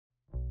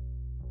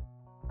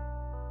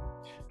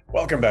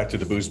Welcome back to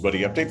the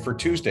Boozebuddy update for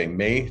Tuesday,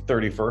 May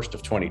 31st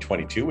of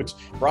 2022. It's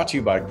brought to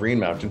you by Green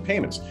Mountain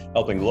Payments,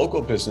 helping local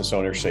business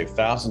owners save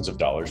thousands of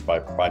dollars by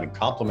providing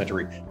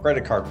complimentary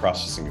credit card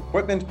processing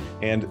equipment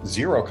and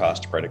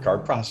zero-cost credit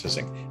card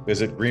processing.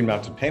 Visit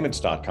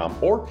greenmountainpayments.com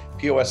or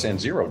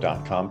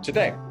posn0.com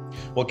today.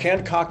 Well,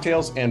 canned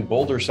cocktails and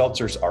Boulder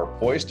seltzers are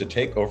poised to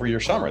take over your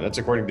summer. That's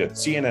according to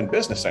CNN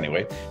Business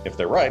anyway. If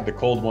they're right, the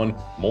cold one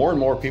more and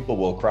more people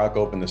will crack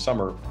open this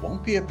summer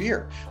won't be a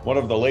beer. One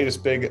of the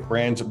latest big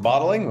brands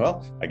bottling,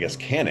 well, I guess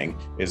canning,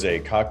 is a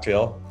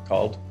cocktail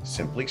called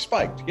Simply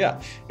Spiked. Yeah,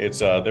 it's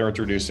they're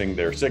introducing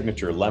their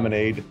signature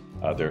lemonade,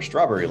 their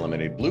strawberry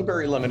lemonade,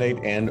 blueberry lemonade,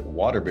 and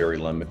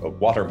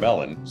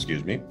watermelon,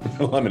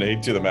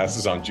 lemonade to the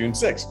masses on June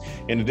 6th.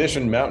 In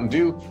addition, Mountain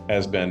Dew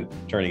has been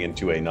turning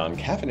into a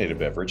non-caffeinated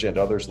beverage, and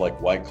others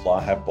like White Claw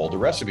have bolder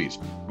recipes.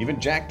 Even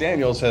Jack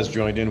Daniel's has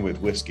joined in with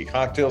whiskey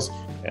cocktails,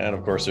 and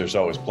of course, there's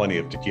always plenty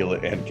of tequila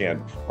and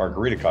canned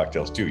margarita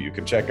cocktails too. You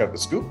can check out the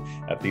scoop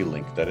at the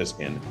link that is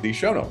in the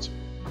show notes.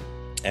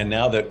 And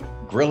now that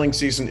grilling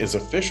season is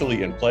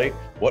officially in play,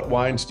 what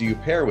wines do you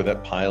pair with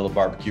that pile of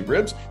barbecue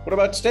ribs? What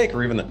about steak,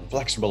 or even the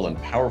flexible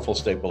and powerful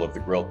staple of the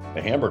grill,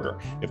 the hamburger?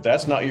 If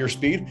that's not your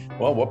speed,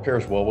 well, what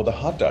pairs well with a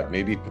hot dog?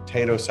 Maybe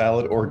potato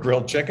salad or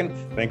grilled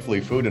chicken?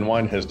 Thankfully, Food and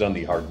Wine has done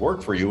the hard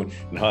work for you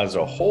and has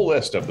a whole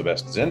list of the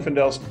best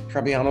Zinfandels,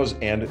 Trebbianos,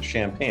 and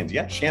champagnes.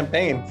 Yeah,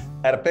 champagne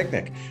at a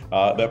picnic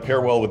that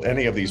pair well with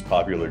any of these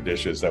popular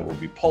dishes that will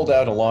be pulled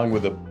out along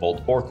with a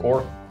pulled pork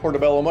or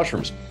portobello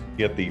mushrooms.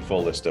 Get the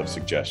full list of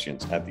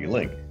suggestions at the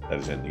link that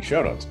is in the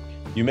show notes.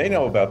 You may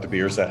know about the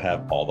beers that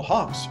have all the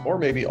hops, or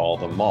maybe all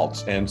the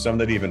malts, and some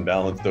that even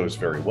balance those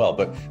very well.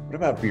 But what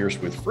about beers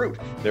with fruit?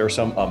 There are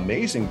some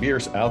amazing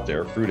beers out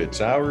there: fruited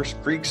sours,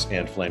 creeks,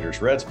 and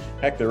Flanders Reds.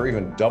 Heck, there are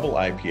even double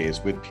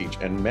IPAs with peach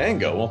and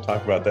mango. We'll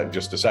talk about that in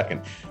just a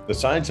second. The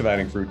science of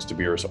adding fruits to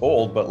beer is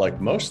old, but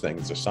like most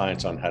things, the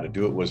science on how to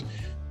do it was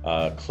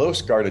a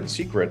close guarded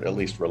secret, at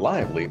least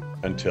reliably,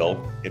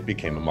 until it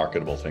became a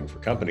marketable thing for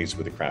companies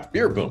with the craft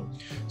beer boom.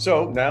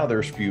 So now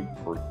there's few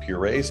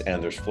purees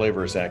and there's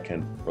flavors that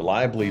can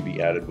reliably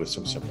be added with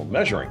some simple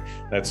measuring.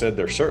 That said,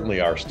 there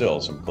certainly are still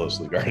some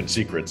closely guarded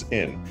secrets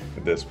in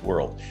this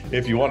world.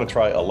 If you want to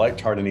try a light,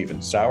 tart, and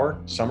even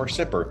sour summer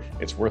sipper,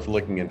 it's worth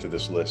looking into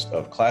this list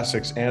of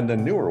classics and the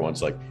newer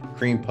ones like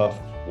Cream Puff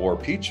War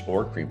Peach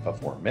or Cream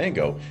Puff War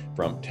Mango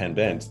from 10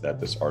 Bends that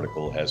this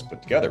article has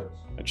put together.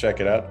 And check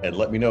it out and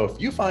let me know if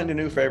you find a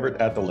new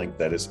favorite at the link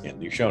that is in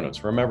the show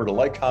notes. Remember to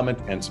like, comment,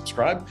 and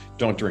subscribe.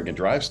 Don't drink and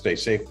drive. Stay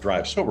safe,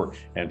 drive sober,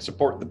 and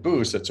support the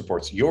booze that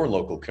supports your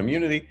local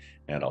community.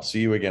 And I'll see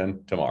you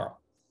again tomorrow.